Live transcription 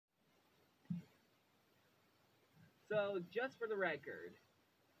So, just for the record,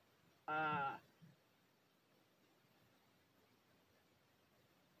 uh,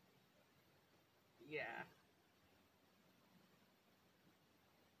 yeah.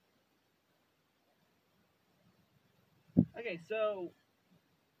 Okay, so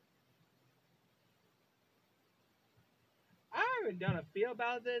I haven't done a feel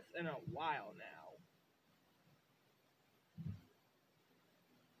about this in a while now.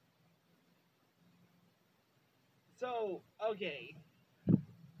 So, okay.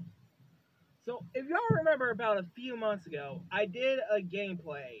 So, if y'all remember about a few months ago, I did a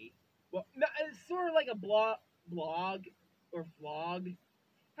gameplay. Well, no, it's sort of like a blog, or vlog.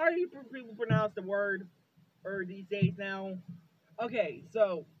 How do you people pronounce the word or these days now? Okay,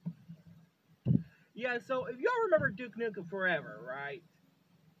 so yeah, so if y'all remember Duke Nukem Forever, right?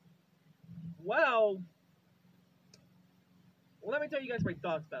 Well, let me tell you guys my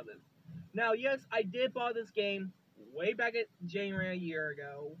thoughts about this. Now, yes, I did buy this game way back at January a year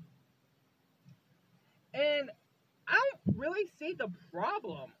ago, and I don't really see the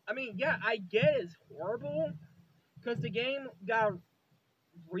problem. I mean, yeah, I get it's horrible because the game got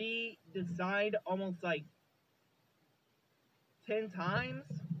redesigned almost like 10 times.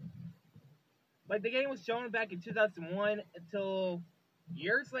 Like, the game was shown back in 2001 until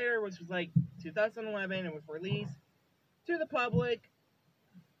years later, which was like 2011, it was released to the public.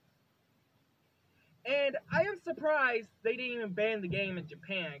 And I am surprised they didn't even ban the game in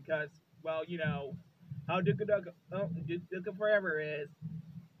Japan because, well, you know, how Duke Nukem Forever is.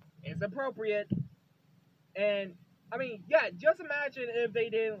 It's appropriate. And, I mean, yeah, just imagine if they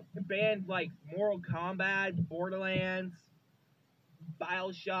didn't ban, like, Mortal Kombat, Borderlands,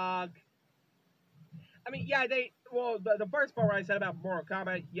 Bioshock. I mean, yeah, well, the first part where I said about Mortal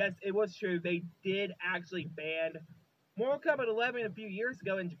Kombat, yes, it was true. They did actually ban Mortal Kombat 11 a few years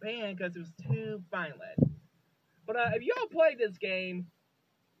ago in Japan because it was too violent. But if y'all played this game,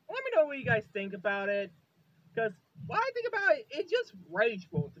 let me know what you guys think about it. Because when I think about it, it's just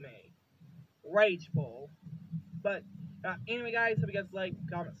rageful to me. Rageful. But anyway, guys, hope you guys like,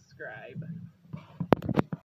 comment, subscribe.